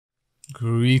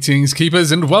Greetings,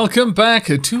 keepers, and welcome back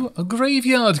to a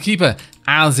Graveyard Keeper,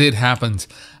 as it happened.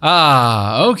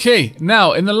 Okay,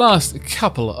 now in the last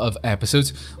couple of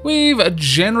episodes, we've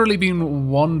generally been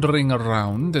wandering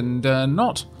around and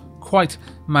not quite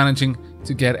managing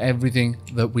to get everything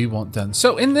that we want done.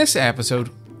 So in this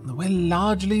episode, we're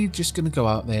largely just going to go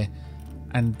out there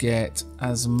and get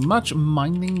as much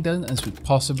mining done as we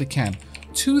possibly can.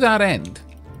 To that end,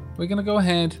 we're going to go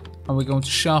ahead and we're going to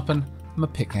sharpen my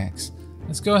pickaxe.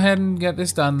 Let's go ahead and get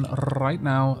this done right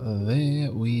now.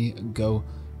 There we go.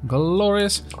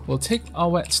 Glorious. We'll take our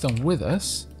whetstone with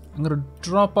us. I'm going to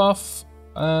drop off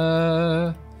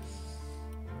the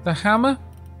hammer.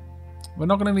 We're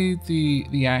not going to need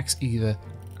the axe either.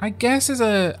 I guess there's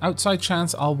an outside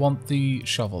chance I'll want the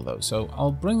shovel though, so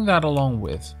I'll bring that along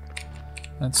with.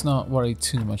 Let's not worry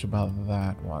too much about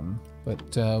that one. But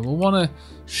we'll want to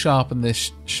sharpen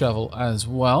this shovel as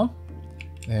well.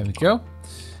 There we go.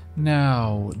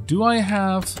 Now, do I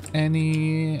have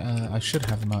any... I should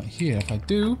have them out here if I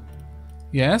do.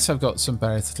 Yes, I've got some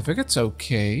burial certificates.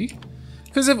 Okay.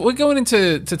 Because if we're going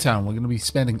into town, we're going to be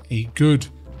spending a good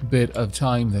bit of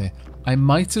time there. I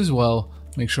might as well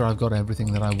make sure I've got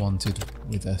everything that I wanted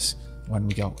with us when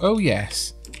we go. Oh,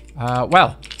 yes.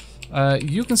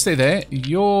 You can stay there.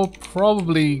 You're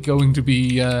probably going to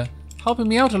be helping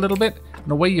me out a little bit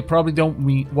in a way you probably don't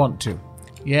want to.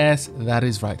 Yes, that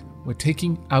is right. We're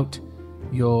taking out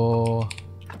your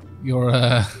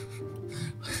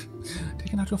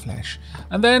taking out your flesh,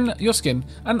 and then your skin,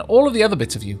 and all of the other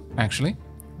bits of you. Actually,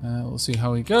 we'll see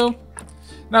how we go.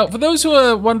 Now, for those who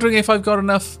are wondering if I've got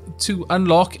enough to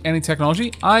unlock any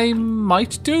technology, I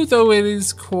might do, though it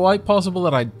is quite possible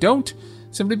that I don't,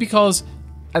 simply because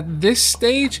at this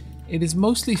stage it is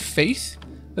mostly faith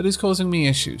that is causing me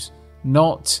issues,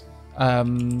 not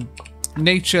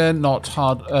nature,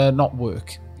 not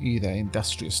work. Either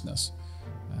industriousness.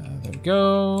 There we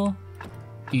go.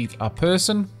 Eat a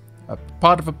person. A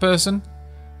part of a person.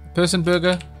 A person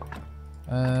burger.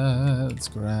 Let's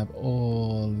grab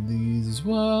all of these as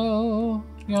well.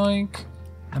 Yoink.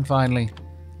 And finally,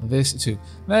 this too.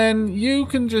 Then you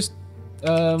can just,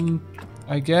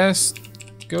 I guess,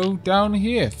 go down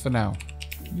here for now.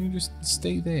 You just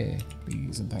stay there,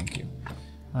 please and thank you.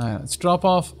 Alright, let's drop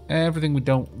off everything we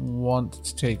don't want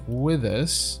to take with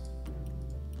us.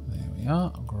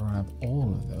 Yeah, I'll grab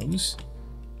all of those.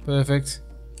 Perfect.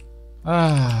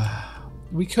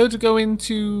 We could go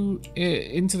into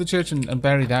the church and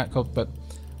bury that cup, but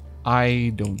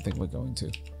I don't think we're going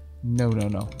to. No.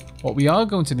 What we are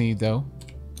going to need, though,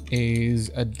 is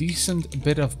a decent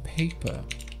bit of paper.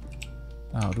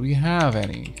 Now, do we have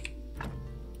any?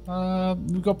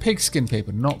 We've got pigskin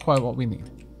paper. Not quite what we need.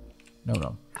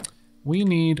 No. We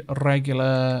need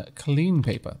regular clean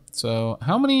paper. So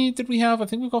how many did we have? I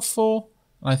think we've got 4.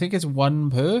 And I think it's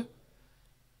 1 per.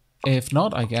 If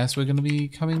not, I guess we're going to be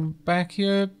coming back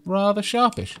here rather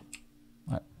sharpish.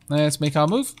 Right, let's make our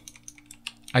move.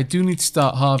 I do need to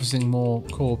start harvesting more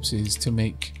corpses to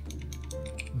make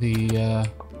the...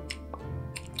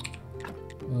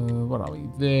 what are we?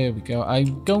 There we go.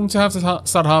 I'm going to have to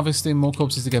start harvesting more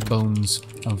corpses to get bones,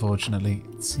 unfortunately.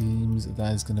 It seems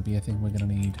that is going to be a thing we're going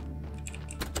to need.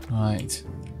 Right.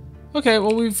 Okay,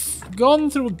 well, we've gone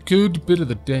through a good bit of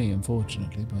the day,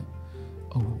 unfortunately, but...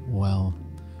 Oh, well.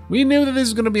 We knew that this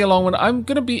was going to be a long one. I'm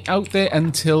going to be out there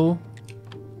until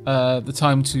the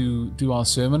time to do our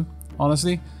sermon,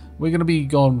 honestly. We're going to be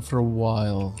gone for a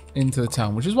while into the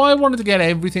town, which is why I wanted to get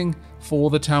everything for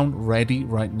the town ready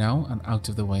right now and out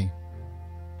of the way.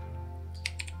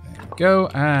 There we go,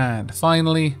 and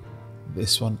finally,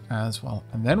 this one as well.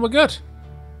 And then we're good.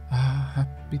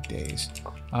 Happy days.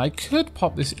 I could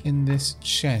pop this in this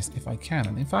chest if I can,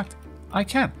 and in fact, I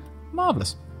can.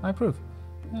 Marvellous. I approve.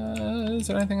 Is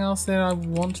there anything else there I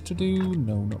want to do?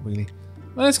 No, not really.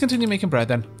 Well, let's continue making bread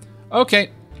then.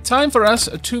 Okay, time for us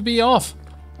to be off.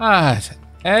 At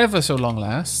ever so long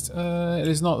last. It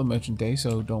is not the merchant day,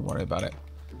 so don't worry about it.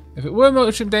 If it were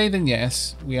merchant day, then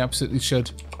yes, we absolutely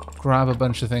should grab a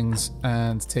bunch of things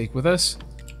and take with us.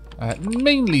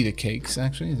 Mainly the cakes,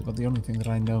 actually, is about the only thing that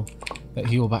I know that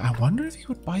he will buy. I wonder if he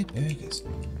would buy burgers.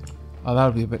 Oh, that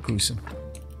would be a bit gruesome.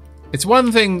 It's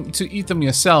one thing to eat them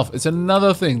yourself. It's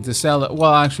another thing to sell it.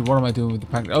 Well, actually, what am I doing with the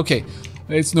packet? Okay,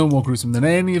 it's no more gruesome than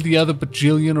any of the other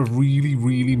bajillion of really,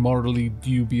 really morally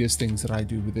dubious things that I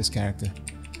do with this character.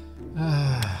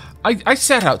 I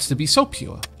set out to be so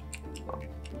pure.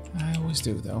 I always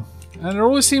do, though. And it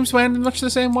always seems to end in much the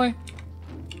same way.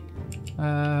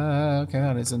 Okay,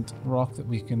 that isn't rock that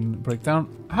we can break down.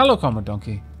 Hello, Common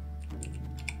Donkey.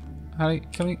 Harry,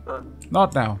 can we...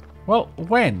 Not now. Well,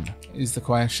 when is the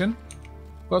question?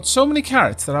 Got so many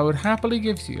carrots that I would happily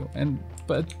give to you,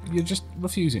 but you're just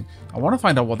refusing. I want to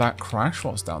find out what that crash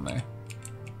was down there.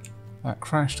 That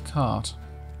crashed cart.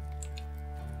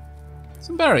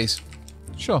 Some berries.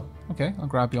 Sure. Okay, I'll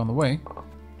grab you on the way.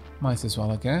 Might as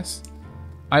well, I guess.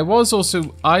 I was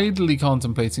also idly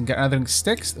contemplating gathering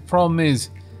sticks. The problem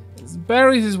is,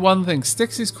 berries is one thing.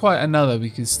 Sticks is quite another,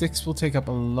 because sticks will take up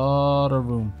a lot of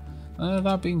room.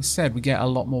 That being said, we get a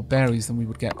lot more berries than we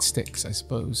would get sticks, I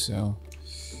suppose. So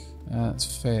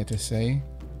that's fair to say.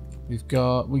 We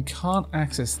can't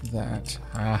access that.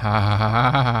 Ha ha ha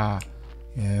ha ha.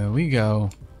 Here we go.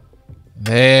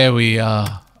 There we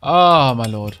are. Oh, my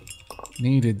lord.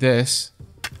 Needed this.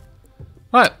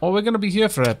 Right, well, we're going to be here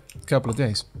for a couple of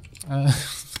days.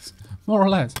 More or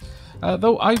less.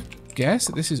 Though I guess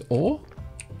that this is ore?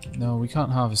 No, we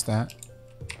can't harvest that.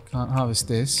 Can't harvest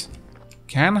this.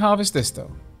 Can harvest this,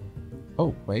 though.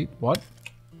 Oh, wait, what?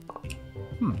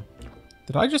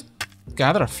 Did I just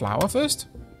gather a flower first?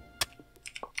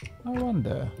 I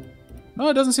wonder. No,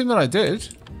 it doesn't seem that I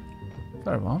did.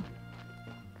 Very well.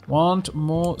 Want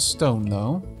more stone,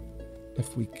 though.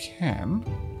 If we can.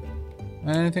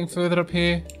 Anything further up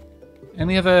here?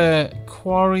 Any other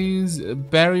quarries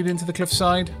buried into the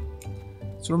cliffside?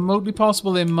 It's remotely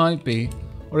possible there might be.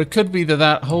 Or it could be that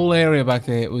that whole area back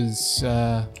there was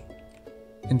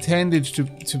intended to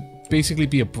basically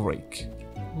be a break.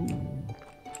 Ooh.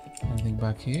 Anything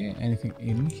back here? Anything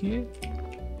in here?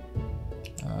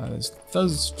 There's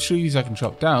those trees I can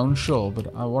chop down, sure,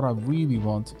 but what I really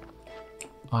want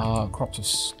are crops of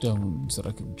stones that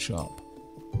I can chop.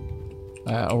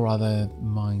 Or rather,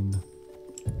 mine.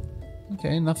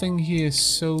 Okay, nothing here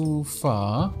so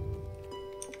far.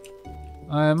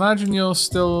 I imagine you're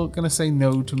still going to say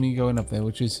no to me going up there,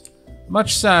 which is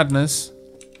much sadness,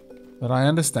 but I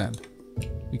understand.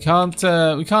 We can't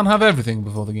have everything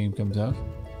before the game comes out.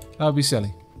 That would be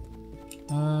silly.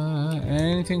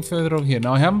 Anything further over here?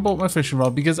 Now, I haven't bought my fishing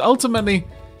rod because ultimately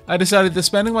I decided that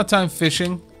spending my time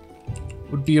fishing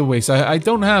would be a waste. I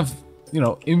don't have, you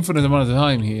know, infinite amount of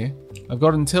time here. I've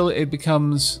got until it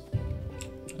becomes...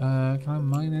 can I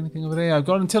mine anything over there? I've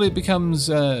got until it becomes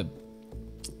the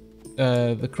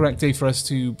correct day for us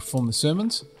to perform the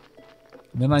sermons.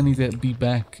 And then I need to be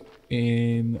back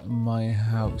in my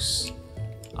house.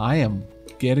 I am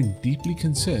getting deeply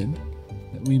concerned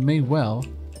that we may well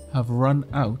have run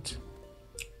out.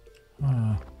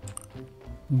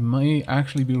 We may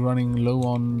actually be running low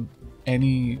on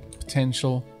any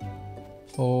potential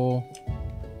for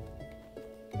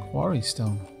quarry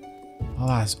stone. Oh,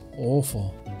 that's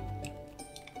awful.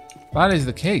 If that is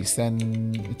the case,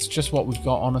 then it's just what we've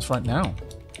got on us right now.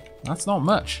 That's not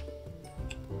much.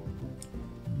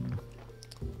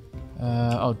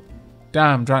 Oh,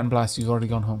 damn, Dragon Blast, you've already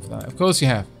gone home for that. Of course you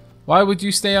have. Why would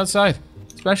you stay outside?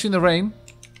 Especially in the rain.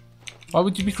 Why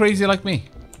would you be crazy like me?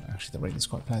 Actually, the rain is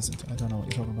quite pleasant. I don't know what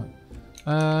you're talking about.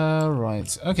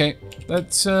 Right. Okay.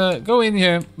 Let's go in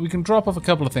here. We can drop off a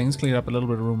couple of things. Clear up a little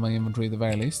bit of room in my inventory at the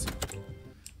very least.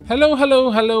 Hello,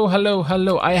 hello, hello, hello,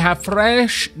 hello. I have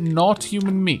fresh, not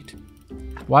human meat.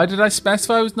 Why did I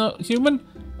specify it was not human?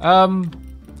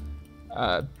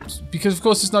 Because of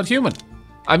course it's not human.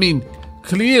 I mean,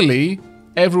 clearly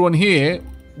everyone here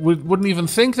wouldn't even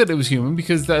think that it was human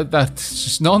because that's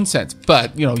just nonsense.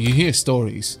 But, you know, you hear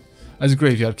stories. As a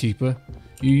graveyard keeper,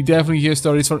 you definitely hear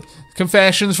stories from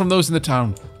confessions from those in the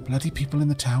town. Bloody people in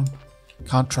the town.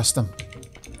 Can't trust them.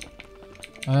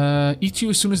 Eat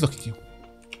you as soon as look at you.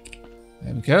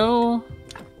 There we go.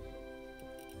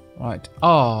 Right.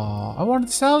 Oh, I wanted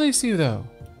to sell these to you though.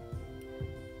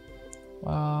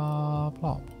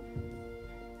 Plop.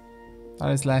 That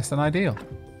is less than ideal.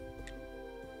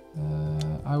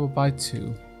 I will buy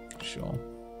 2. Sure.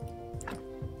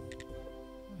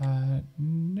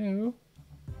 No.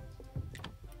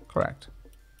 Correct.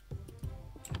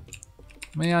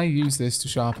 May I use this to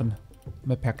sharpen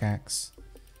my pickaxe?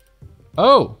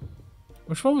 Oh!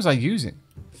 Which one was I using?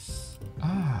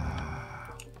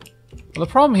 Ah. Well,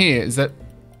 the problem here is that,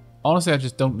 honestly, I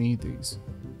just don't need these.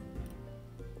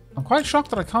 I'm quite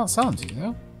shocked that I can't sell them to you,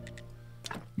 though.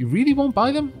 You really won't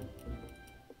buy them?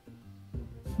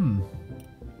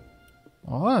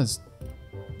 Well, that's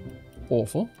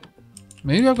awful.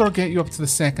 Maybe I've got to get you up to the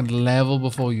 2nd level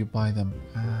before you buy them.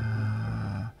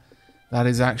 That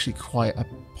is actually quite a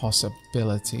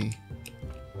possibility.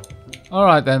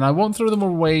 Alright then, I won't throw them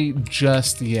away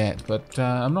just yet, but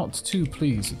I'm not too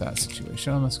pleased with that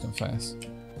situation, I must confess.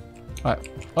 Right,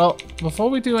 well, before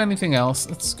we do anything else,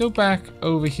 let's go back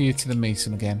over here to the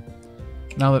mason again.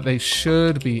 Now that they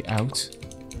should be out.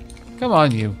 Come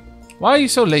on, you. Why are you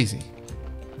so lazy?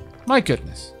 My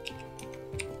goodness.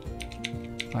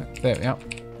 Right, there we are.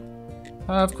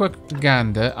 Have a quick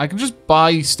gander. I can just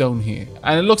buy stone here.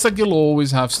 And it looks like you'll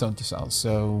always have stone to sell,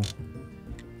 so...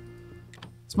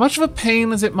 as much of a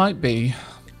pain as it might be,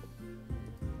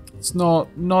 it's not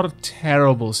a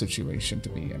terrible situation to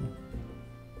be in.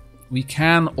 We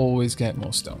can always get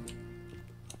more stone.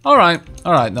 Alright,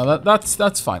 no,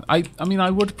 that's fine. I mean,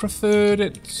 I would prefer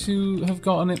it to have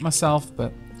gotten it myself,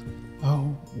 but...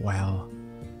 oh, well.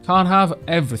 Can't have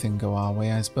everything go our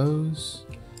way, I suppose.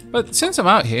 But since I'm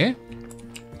out here,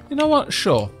 you know what?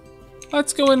 Sure.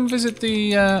 Let's go and visit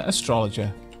the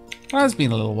astrologer. It has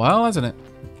been a little while, hasn't it?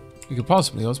 We could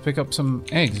possibly also pick up some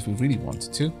eggs if we really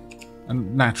wanted to.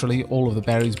 And naturally, all of the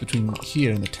berries between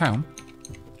here and the town.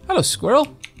 Hello,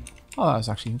 squirrel. Oh, that was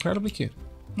actually incredibly cute.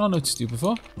 Not noticed you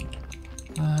before.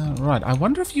 Right, I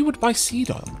wonder if you would buy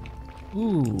seed oil.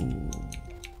 Ooh.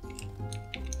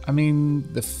 I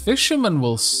mean, the fisherman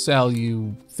will sell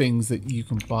you things that you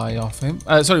can buy off him.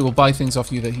 Sorry, will buy things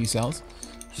off you that he sells.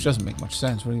 Which doesn't make much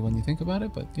sense, really, when you think about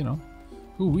it, but, you know.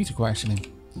 Who are we to question him?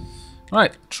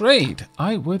 Right, trade.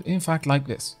 I would, in fact, like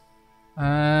this.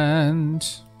 And...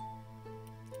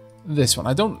 this one.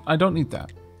 I don't need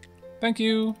that. Thank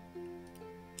you.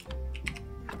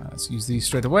 Let's use these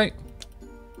straight away.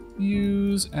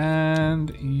 Use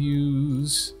and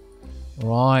use.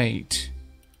 Right.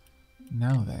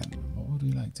 Now then, what would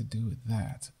we like to do with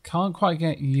that? Can't quite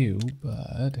get you,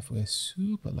 but if we're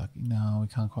super lucky... no, we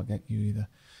can't quite get you either.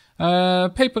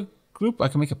 Paper group. I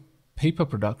can make a paper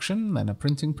production, then a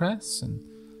printing press, and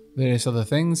various other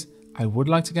things. I would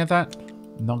like to get that.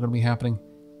 Not going to be happening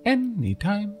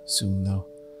anytime soon, though.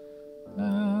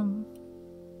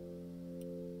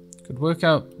 Could work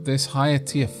out this higher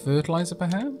tier fertilizer,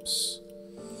 perhaps.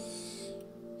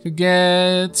 Could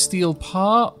get steel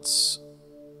parts.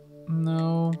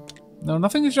 No,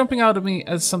 nothing is jumping out at me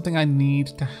as something I need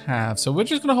to have. So we're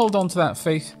just going to hold on to that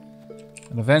faith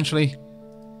and eventually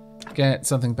get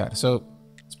something better. So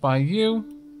let's buy you.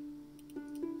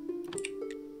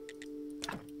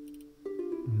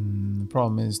 The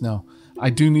problem is, no. I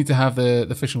do need to have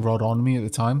the fishing rod on me at the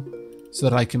time so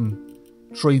that I can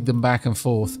trade them back and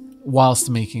forth whilst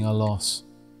making a loss.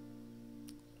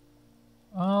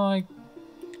 I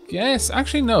guess.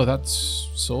 Actually, no, that's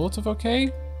sort of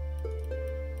okay.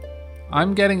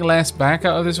 I'm getting less back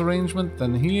out of this arrangement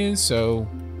than he is, so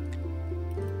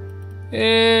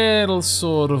it'll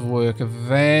sort of work.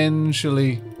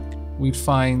 Eventually, we'd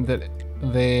find that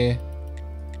their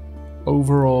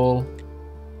overall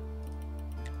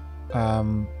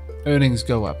earnings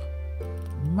go up.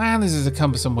 Man, this is a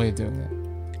cumbersome way of doing it.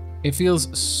 It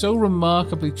feels so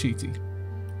remarkably cheaty.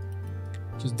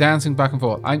 Just dancing back and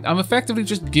forth. I'm effectively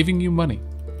just giving you money.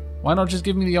 Why not just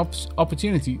give me the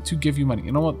opportunity to give you money?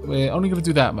 You know what? We're only going to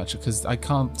do that much because I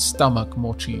can't stomach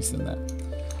more cheese than that.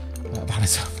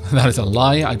 That is a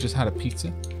lie. I just had a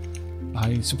pizza.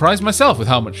 I surprised myself with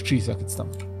how much cheese I could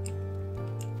stomach.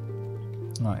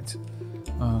 Right.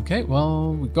 Okay,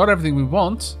 well, we've got everything we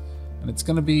want. And it's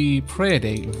going to be prayer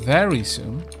day very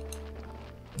soon.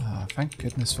 Thank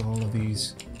goodness for all of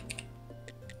these.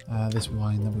 This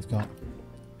wine that we've got.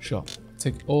 Sure.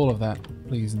 Take all of that,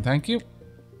 please, and thank you.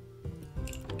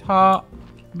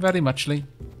 Very muchly.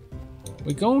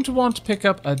 We're going to want to pick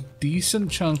up a decent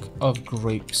chunk of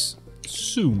grapes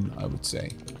soon, I would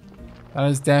say. That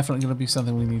is definitely going to be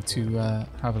something we need to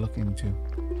have a look into.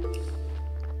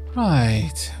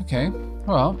 Right, okay.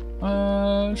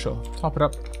 Well, sure. Top it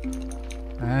up.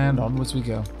 And onwards we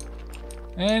go.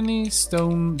 Any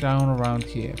stone down around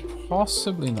here?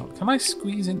 Possibly not. Can I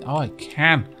squeeze in? Oh, I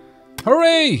can.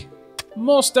 Hooray!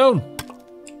 More stone.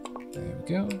 There we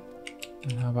go.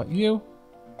 And how about you?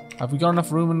 Have we got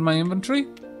enough room in my inventory?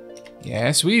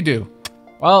 Yes, we do.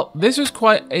 Well, this was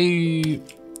quite a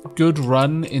good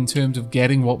run in terms of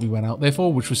getting what we went out there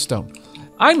for, which was stone.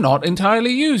 I'm not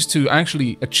entirely used to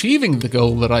actually achieving the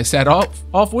goal that I set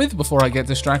off with before I get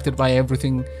distracted by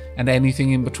everything and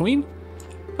anything in between.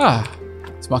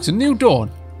 This marks a new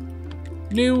dawn.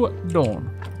 New dawn.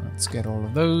 Let's get all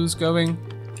of those going.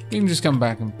 We can just come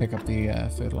back and pick up the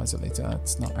fertilizer later.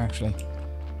 That's not actually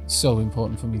so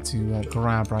important for me to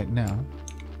grab right now.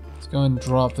 Let's go and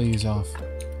drop these off.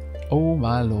 Oh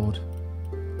my lord.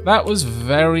 That was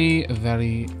very,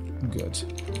 very good.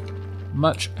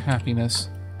 Much happiness.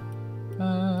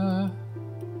 Right,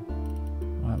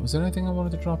 was there anything I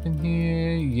wanted to drop in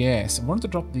here? Yes, I wanted to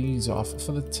drop these off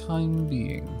for the time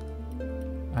being.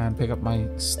 And pick up my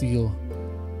steel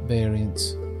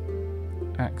variants.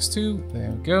 Axe 2,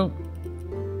 there we go.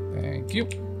 Thank you.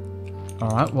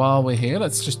 Alright, while we're here,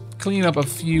 let's just clean up a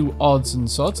few odds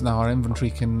and sods. Now our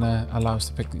inventory can allow us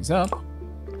to pick these up.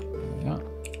 There we are.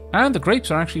 And the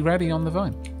grapes are actually ready on the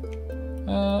vine.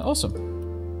 Awesome.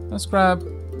 Let's grab...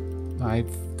 I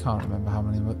can't remember how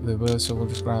many there were, so we'll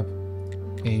just grab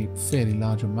a fairly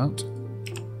large amount.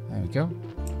 There we go.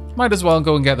 Might as well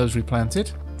go and get those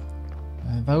replanted.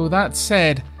 Though that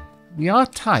said, we are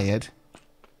tired.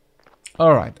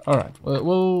 Alright, alright.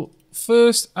 We'll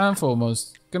first and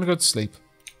foremost, gonna go to sleep.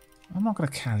 I'm not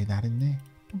gonna carry that in there.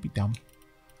 Don't be dumb.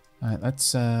 Alright,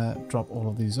 let's drop all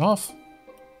of these off.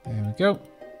 There we go.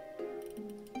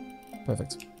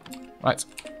 Perfect. Right.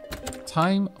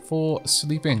 Time for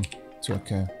sleeping to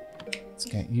occur. Let's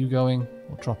get you going.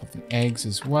 We'll drop off the eggs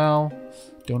as well.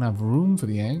 Don't have room for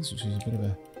the eggs, which is a bit of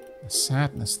a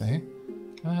sadness there.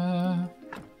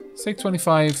 Let's take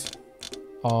 25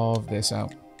 of this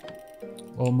out.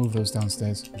 We'll move those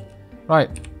downstairs. Right.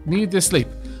 Need this sleep.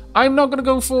 I'm not going to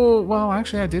go for... Well,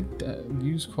 actually, I did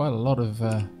use quite a lot of...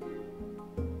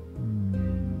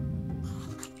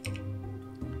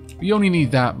 We only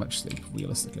need that much sleep,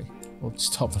 realistically. We'll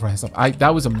just top the rest up.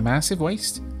 That was a massive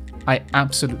waste. I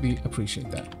absolutely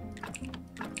appreciate that.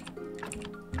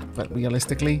 But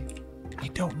realistically, we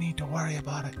don't need to worry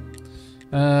about it.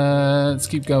 Let's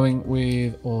keep going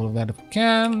with all of that if we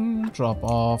can. Drop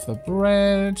off the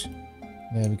bread.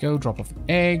 There we go. Drop off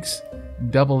the eggs.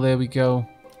 Double, there we go.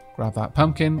 Grab that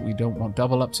pumpkin. We don't want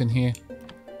double ups in here.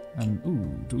 And,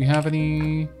 ooh, do we have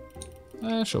any...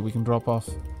 sure, we can drop off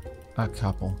a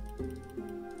couple.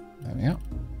 There we are.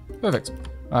 Perfect.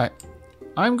 Right.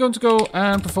 I'm going to go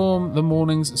and perform the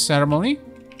morning's ceremony.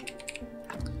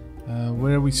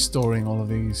 Where are we storing all of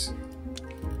these?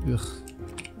 Ugh.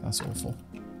 That's awful.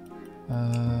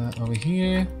 Over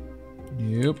here.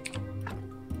 Nope.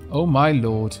 Oh my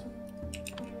lord.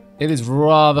 It is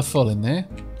rather full in there.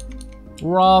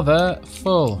 Rather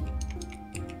full.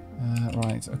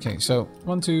 Right, okay, so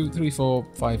 1, 2, 3, 4,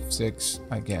 5, 6,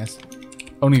 I guess.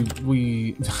 Only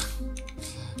we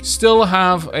still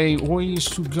have a ways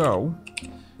to go.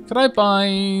 Could I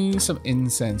buy some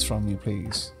incense from you,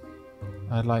 please?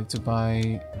 I'd like to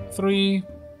buy 3.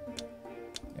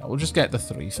 Yeah, we'll just get the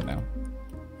 3 for now.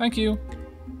 Thank you.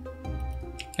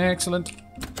 Excellent.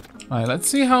 Alright, let's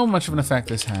see how much of an effect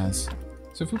this has.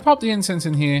 So if we pop the incense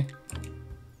in here,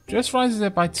 just rises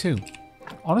it by 2.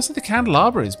 Honestly, the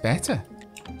candelabra is better.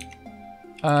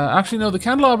 Actually, no, the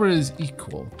candelabra is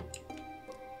equal.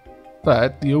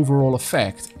 But the overall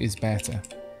effect is better.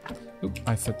 Oop,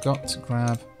 I forgot to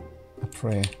grab a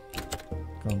prayer.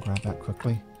 Go and grab that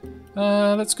quickly.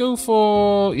 Let's go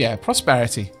for, yeah,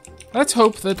 prosperity. Let's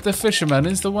hope that the fisherman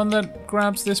is the one that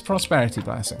grabs this prosperity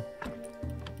blessing.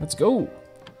 Let's go.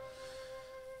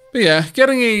 But yeah,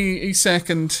 getting a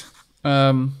second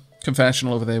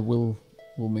confessional over there will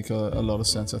make a lot of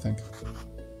sense, I think.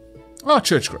 Oh,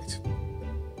 church great.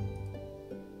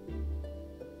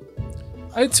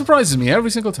 It surprises me every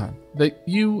single time that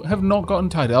you have not gotten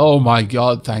tired. Oh my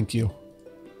god, thank you.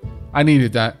 I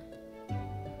needed that.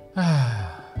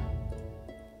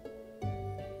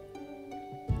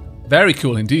 Very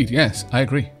cool indeed, yes, I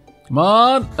agree. Come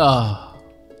on. Ah.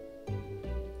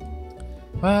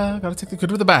 Well, gotta take the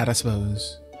good with the bad, I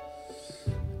suppose.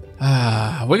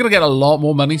 We're gonna get a lot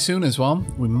more money soon as well.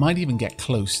 We might even get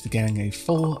close to getting a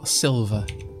full silver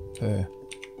per.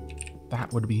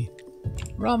 That would be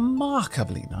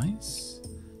remarkably nice.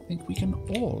 I think we can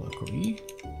all agree.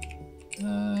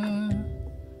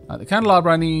 The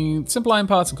candelabra, I need simple iron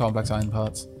parts and complex iron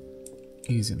parts.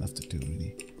 Easy enough to do,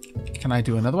 really. Can I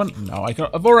do another one? No,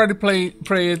 I've already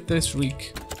prayed this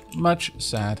week. Much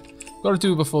sad. Got to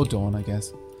do it before dawn, I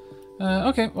guess.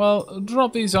 Okay, well,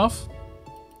 drop these off.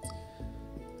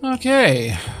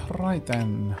 Okay, right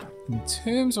then. In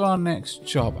terms of our next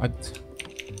job,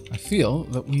 I feel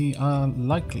that we are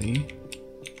likely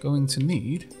going to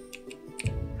need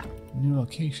a new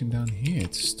location down here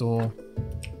to store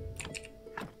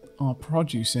our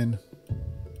produce in.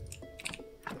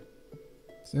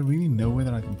 Is there really nowhere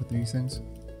that I can put these things?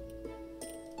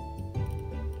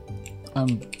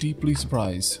 I'm deeply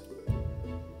surprised.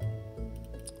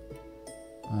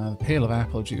 The pail of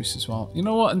apple juice as well. You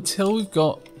know what? Until we've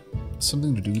got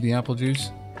something to do with the apple juice,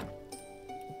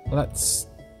 let's...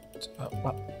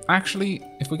 well, actually,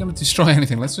 if we're going to destroy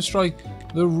anything, let's destroy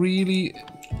the really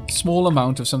small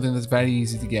amount of something that's very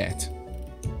easy to get.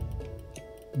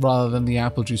 Rather than the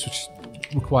apple juice, which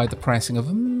required the pressing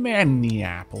of many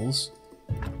apples.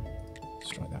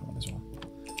 Destroy that one as well.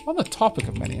 On the topic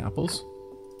of many apples,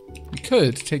 we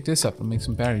could take this up and make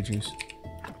some berry juice.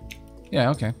 Yeah,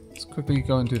 okay. Let's quickly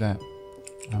go and do that.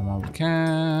 And while we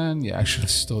can... Yeah, I should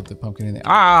have stored the pumpkin in there.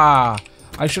 Ah!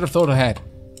 I should have thought ahead.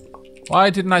 Why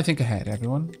didn't I think ahead,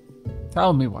 everyone?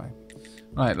 Tell me why.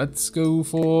 Right, let's go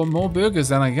for more burgers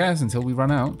then, I guess, until we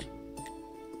run out.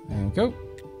 There we go.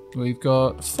 We've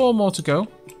got 4 more to go.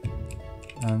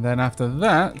 And then after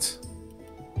that,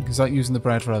 we can start using the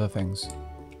bread for other things.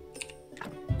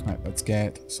 Right, let's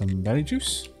get some berry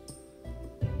juice.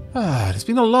 It's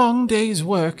been a long day's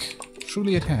work.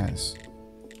 Truly it has.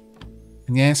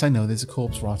 And yes, I know there's a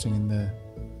corpse rotting in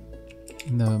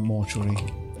the mortuary.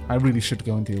 I really should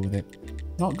go and deal with it.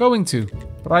 Not going to,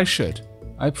 but I should.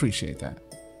 I appreciate that.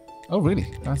 Oh, really?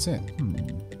 That's it?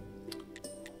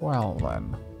 Well,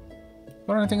 then.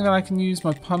 Got anything that I can use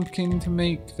my pumpkin to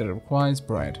make that requires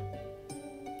bread?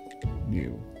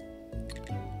 No.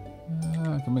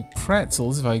 I can make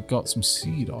pretzels if I got some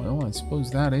seed oil. I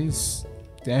suppose that is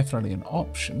definitely an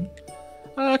option.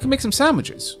 I can make some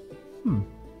sandwiches.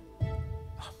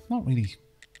 Not really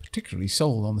particularly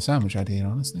sold on the sandwich idea,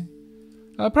 honestly.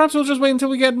 Perhaps we'll just wait until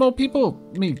we get more people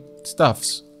meat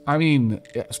stuffs. I mean,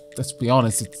 let's be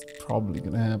honest, it's probably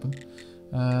going to happen.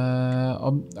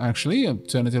 Actually,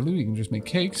 alternatively, we can just make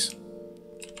cakes.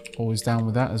 Always down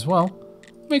with that as well.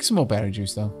 Make some more berry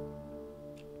juice, though.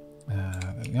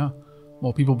 There we are.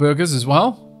 More people burgers as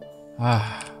well.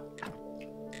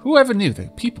 Whoever knew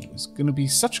that people was going to be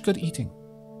such good eating.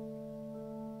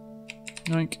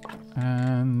 Yoink.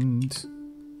 And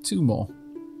 2 more.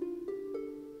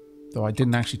 Though I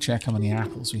didn't actually check how many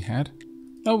apples we had.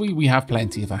 No, we have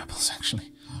plenty of apples,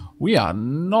 actually. We are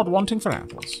not wanting for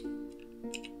apples.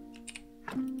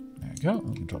 There we go.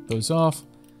 We can drop those off.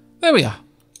 There we are.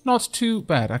 Not too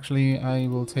bad. Actually, I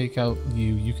will take out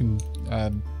you. You can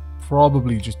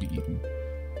probably just be eaten,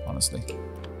 honestly.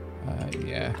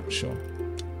 Yeah, sure.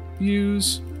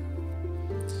 Use.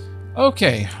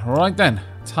 Okay, right then.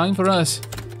 Time for us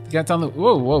to get down the...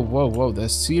 Whoa, whoa, whoa, whoa.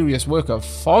 There's serious work of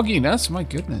fogginess. My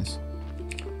goodness.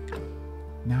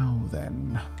 Now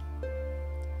then.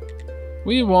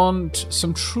 We want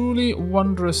some truly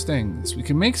wondrous things. We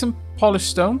can make some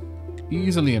polished stone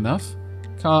easily enough.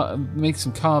 Make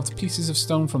some carved pieces of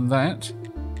stone from that.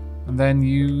 And then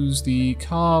use the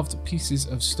carved pieces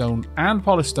of stone and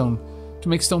polished stone to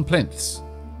make stone plinths.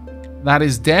 That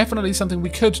is definitely something we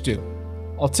could do.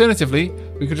 Alternatively,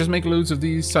 we could just make loads of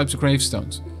these types of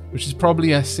gravestones, which is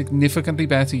probably a significantly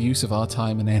better use of our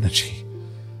time and energy.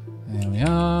 There we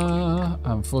are.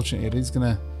 Unfortunately, it is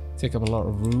going to take up a lot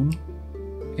of room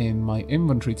in my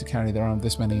inventory to carry around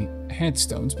this many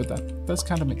headstones, but that does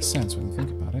kind of make sense when you think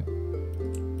about it.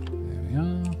 There we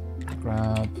are.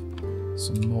 Grab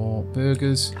some more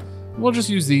burgers. We'll just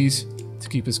use these to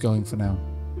keep us going for now.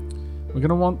 We're going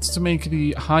to want to make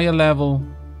the higher level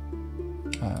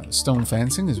stone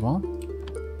fencing as well.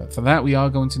 But for that, we are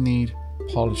going to need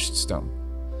polished stone.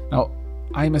 Now,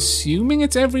 I'm assuming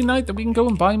it's every night that we can go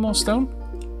and buy more stone.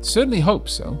 Certainly hope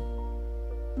so.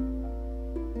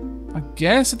 I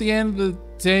guess at the end of the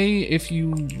day, if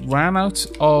you ran out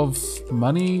of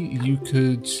money, you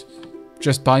could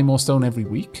just buy more stone every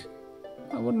week.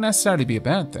 That wouldn't necessarily be a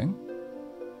bad thing.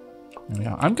 There we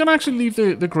are. I'm going to actually leave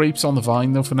the grapes on the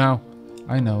vine, though, for now.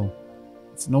 I know.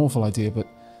 It's an awful idea, but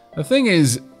the thing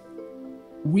is,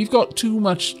 we've got too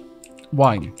much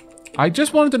wine. I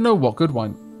just wanted to know what good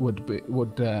wine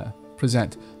would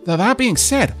present. Now, that being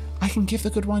said, I can give the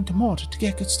good wine to Maud to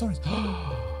get good stories.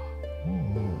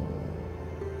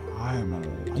 I'm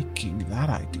liking that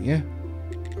idea.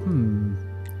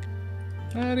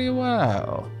 Very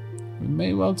well. We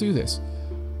may well do this.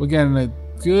 We're getting a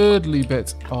goodly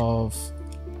bit of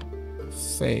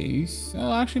faith.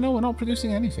 Oh, actually, no, we're not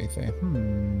producing any faith here.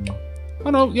 Oh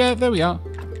no, yeah, there we are.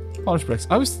 Polished bricks.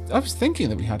 I was thinking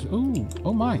that we had. Ooh,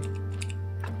 oh my.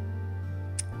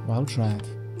 Well, drat,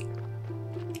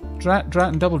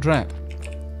 and double drat.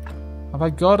 Have I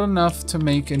got enough to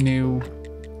make a new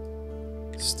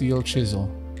steel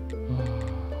chisel?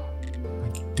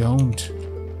 I don't.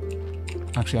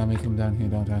 Actually, I make them down here,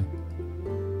 don't I?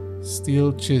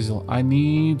 Steel chisel. I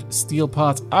need steel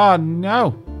parts. Ah,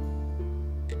 no!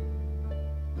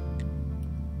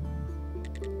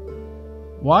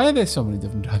 Why are there so many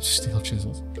different types of steel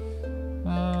chisels?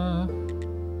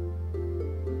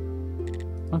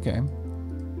 Okay.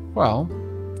 Well,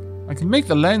 I can make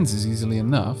the lenses easily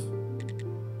enough.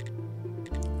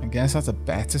 I guess that's a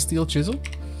better steel chisel.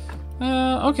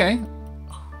 Okay.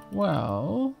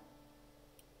 Well,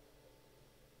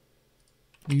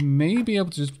 we may be able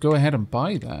to just go ahead and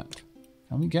buy that.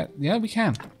 Can we get... Yeah, we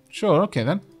can. Sure, okay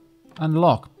then.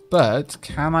 Unlock. But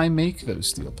can I make those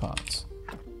steel parts?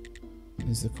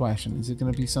 Is the question. Is it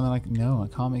going to be something like... No, I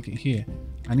can't make it here.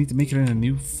 I need to make it in a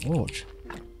new forge.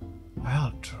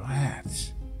 Well,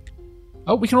 drat.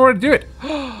 Oh, we can already do it.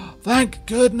 Thank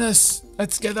goodness.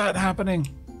 Let's get that happening.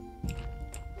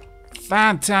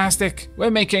 Fantastic.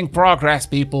 We're making progress,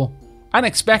 people.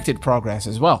 Unexpected progress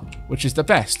as well, which is the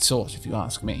best sort, if you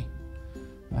ask me.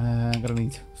 I'm gonna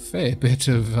need a fair bit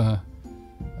of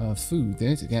food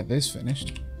there to get this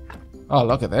finished. Oh,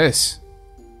 look at this.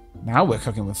 Now we're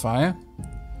cooking with fire.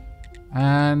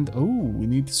 And, oh, we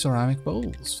need the ceramic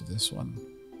bowls for this one.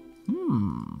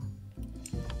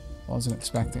 Wasn't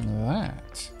expecting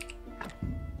that.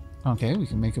 Okay, we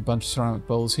can make a bunch of ceramic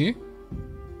bowls here.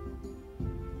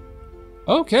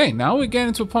 Okay, now we're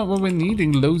getting to a point where we're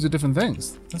needing loads of different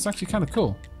things. That's actually kind of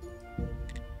cool.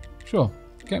 Sure,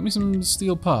 get me some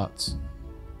steel parts.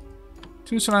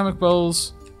 2 ceramic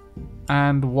bowls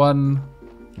and 1...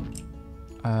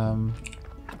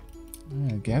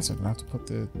 I guess I'm gonna have to put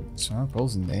the ceramic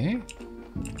bowls in there.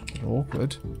 Bit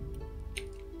awkward.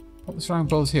 Put the ceramic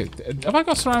bowls here. Have I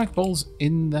got ceramic bowls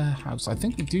in the house? I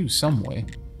think we do somewhere.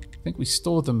 I think we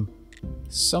store them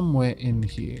somewhere in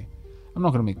here. I'm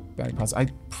not gonna make berry pots. I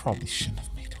probably shouldn't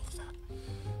have made all of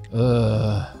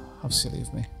that. How silly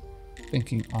of me.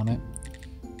 Thinking on it.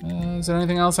 Is there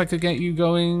anything else I could get you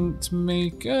going to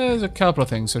make? There's a couple of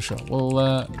things, so sure.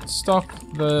 We'll stock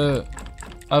the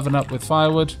oven up with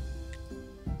firewood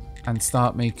and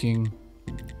start making...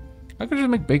 I could just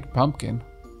make baked pumpkin.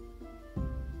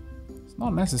 It's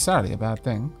not necessarily a bad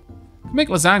thing. Make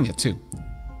lasagna too.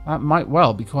 That might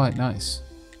well be quite nice.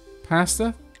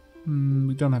 Pasta?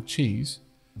 We don't have cheese.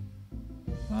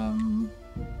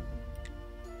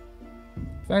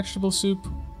 Vegetable soup?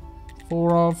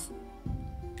 4 of?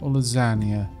 Or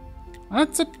lasagna?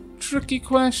 That's a tricky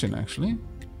question, actually.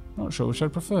 Not sure which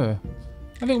I'd prefer.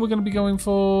 I think we're going to be going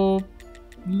for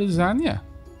lasagna.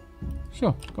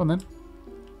 Sure, go on then.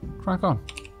 Crack on.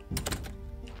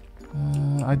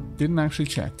 I didn't actually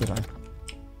check, did I?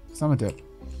 Because I'm a dope.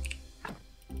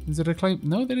 Is it a clay?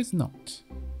 No, there is not.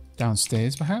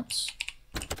 Downstairs, perhaps?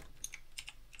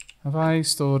 Have I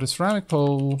stored a ceramic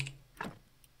bowl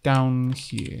down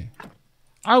here?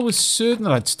 I was certain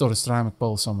that I'd stored a ceramic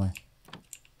bowl somewhere.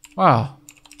 Wow.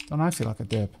 Don't I feel like a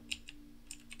derp?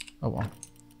 Oh well.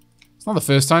 It's not the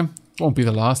first time. Won't be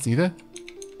the last either.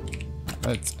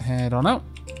 Let's head on out.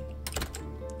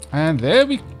 And there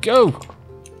we go.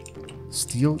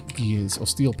 Steel gears, or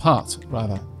steel parts,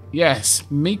 rather. Yes,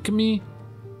 make me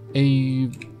a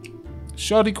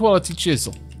shoddy quality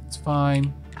chisel. It's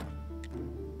fine.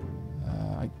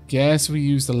 I guess if we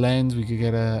use the lens, we could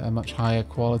get a much higher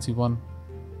quality one.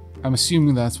 I'm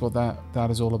assuming that's what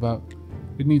that is all about.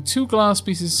 We need 2 glass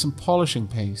pieces, some polishing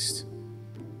paste.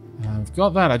 We've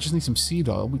got that. I just need some seed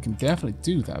oil. We can definitely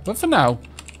do that. But for now,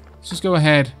 let's just go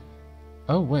ahead.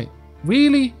 Oh, wait.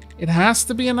 Really? It has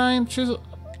to be an iron chisel?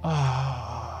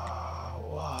 Ah,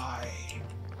 why?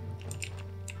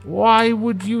 Why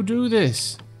would you do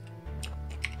this?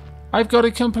 I've got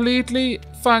a completely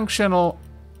functional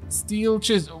steel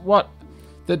chisel. What?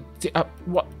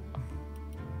 What?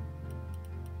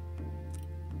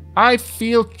 I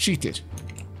feel cheated.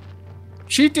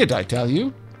 Cheated, I tell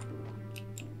you.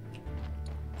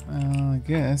 I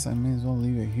guess I may as well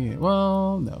leave it here.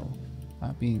 Well, no.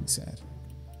 That being said,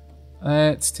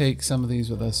 let's take some of these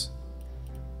with us.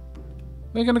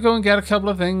 We're going to go and get a couple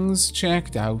of things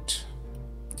checked out.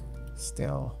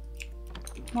 Still,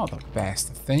 not the best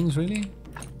of things, really.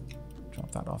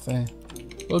 Drop that off there.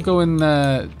 We'll go and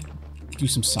do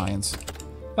some science.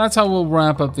 That's how we'll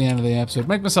wrap up the end of the episode.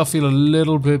 Make myself feel a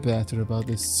little bit better about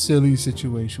this silly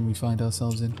situation we find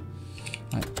ourselves in.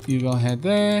 Right, you go ahead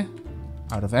there.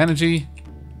 Out of energy.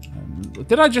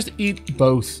 Did I just eat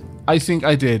both? I think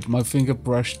I did. My finger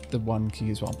brushed the one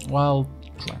key as well. Well,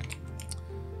 drank.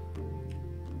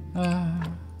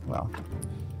 Well.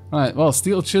 Alright, well,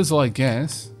 steel chisel, I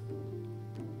guess.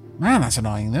 Man, that's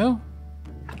annoying, though.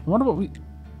 I wonder what we...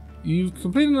 You've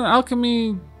completed an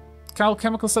alchemy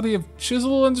chemical study of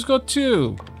chisel and just got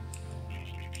 2.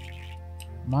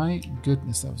 My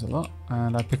goodness, that was a lot.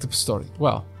 And I picked up a story.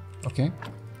 Well, okay.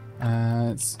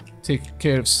 Let's take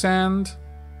care of sand.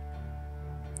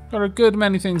 Got a good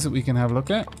many things that we can have a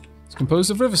look at. It's composed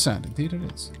of river sand. Indeed it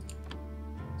is.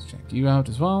 Let's check you out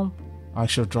as well. I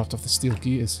should have dropped off the steel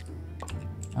gears.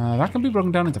 That can be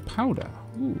broken down into powder.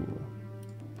 Ooh.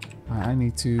 I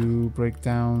need to break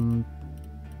down...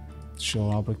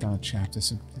 Sure, I'll break down a chapter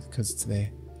because it's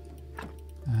there.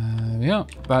 Yeah,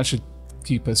 that should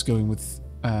keep us going with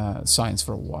science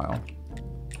for a while.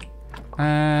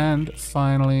 And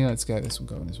finally, let's get this one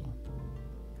going as well.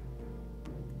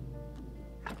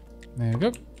 There we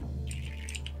go.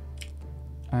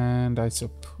 And I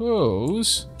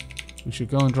suppose we should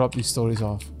go and drop these stories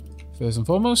off. First and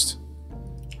foremost,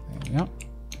 there we go.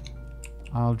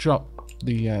 I'll drop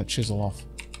the chisel off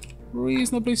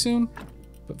reasonably soon.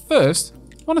 But first,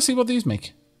 I want to see what these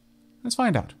make. Let's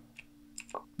find out.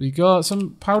 We got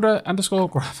some powder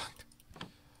 _ graphite.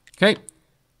 Okay.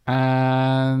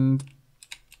 And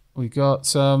we got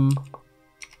some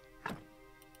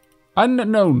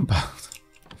unknown.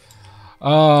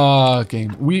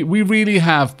 Game. We really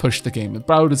have pushed the game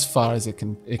about as far as it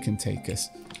can take us.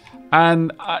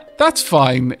 And that's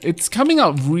fine. It's coming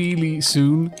out really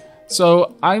soon,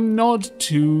 so I'm not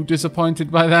too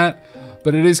disappointed by that.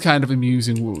 But it is kind of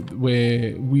amusing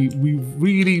where we've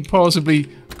really possibly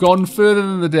gone further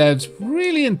than the devs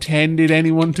really intended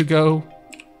anyone to go.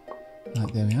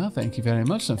 Right, there we are. Thank you very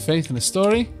much. Some faith in the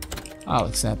story. I'll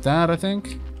accept that, I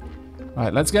think.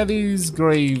 Right, let's get these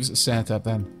graves set up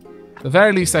then. The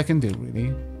very least I can do, really.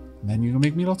 And then you can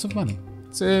make me lots of money.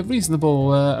 It's a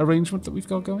reasonable arrangement that we've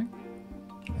got going.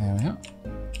 There we are.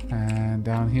 And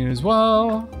down here as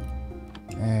well.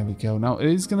 There we go. Now, it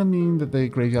is going to mean that the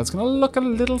graveyard's going to look a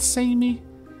little samey.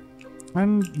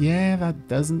 And, yeah, that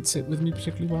doesn't sit with me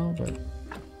particularly well, but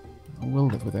we'll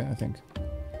live with it, I think.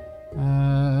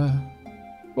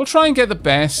 We'll try and get the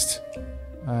best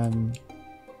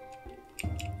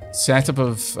setup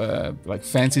of, like,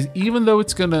 fences, even though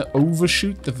it's going to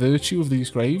overshoot the virtue of these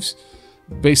graves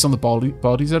based on the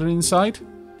bodies that are inside.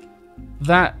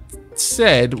 That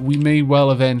said, we may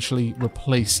well eventually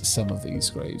replace some of these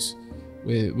graves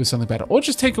with something better. Or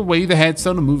just take away the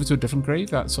headstone and move it to a different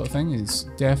grave. That sort of thing is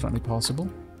definitely possible.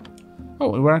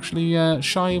 Oh, we're actually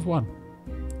shy of one.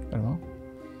 Very well.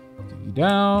 Get you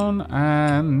down.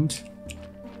 And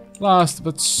last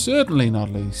but certainly not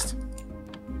least,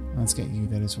 let's get you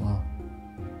there as well.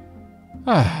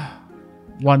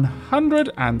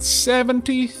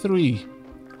 173.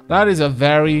 That is a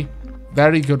very,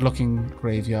 very good looking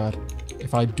graveyard,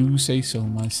 if I do say so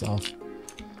myself.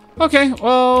 Okay,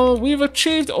 well, we've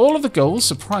achieved all of the goals,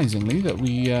 surprisingly, that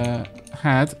we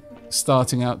had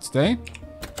starting out today.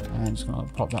 I'm just going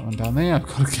to pop that one down there. I've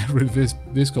got to get rid of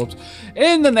this corpse.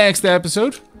 In the next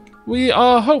episode, we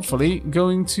are hopefully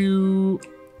going to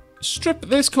strip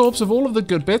this corpse of all of the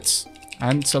good bits,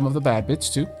 and some of the bad bits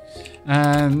too.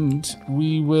 And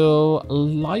we will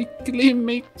likely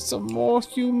make some more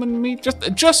human meat,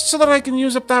 just so that I can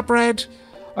use up that bread.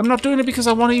 I'm not doing it because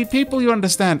I want to eat people, you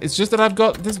understand. It's just that I've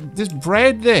got this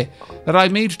bread there that I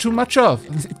made too much of.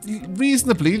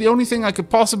 Reasonably, the only thing I could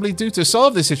possibly do to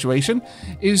solve this situation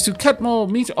is to cut more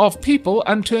meat off people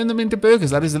and turn them into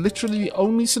burgers. That is literally the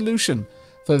only solution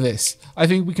for this. I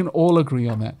think we can all agree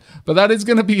on that. But that is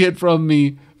going to be it from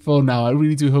me for now. I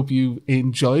really do hope you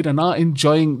enjoyed and are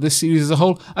enjoying this series as a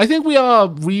whole. I think we are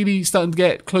really starting to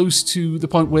get close to the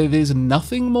point where there's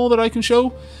nothing more that I can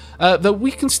show. That we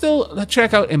can still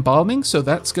check out embalming, so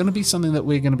that's going to be something that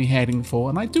we're going to be heading for,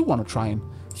 and I do want to try and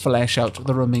flesh out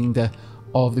the remainder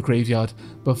of the graveyard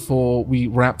before we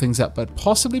wrap things up, but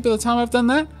possibly by the time I've done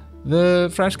that,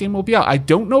 the fresh game will be out. I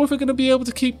don't know if we're going to be able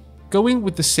to keep going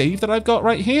with the save that I've got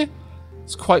right here.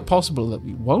 It's quite possible that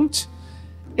we won't.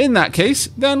 In that case,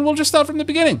 then we'll just start from the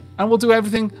beginning, and we'll do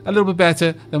everything a little bit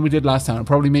better than we did last time, and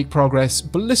probably make progress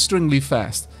blisteringly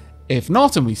fast. If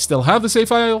not, and we still have the save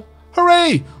file,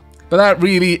 hooray! But that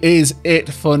really is it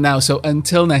for now. So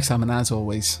until next time, and as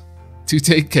always, do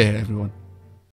take care, everyone.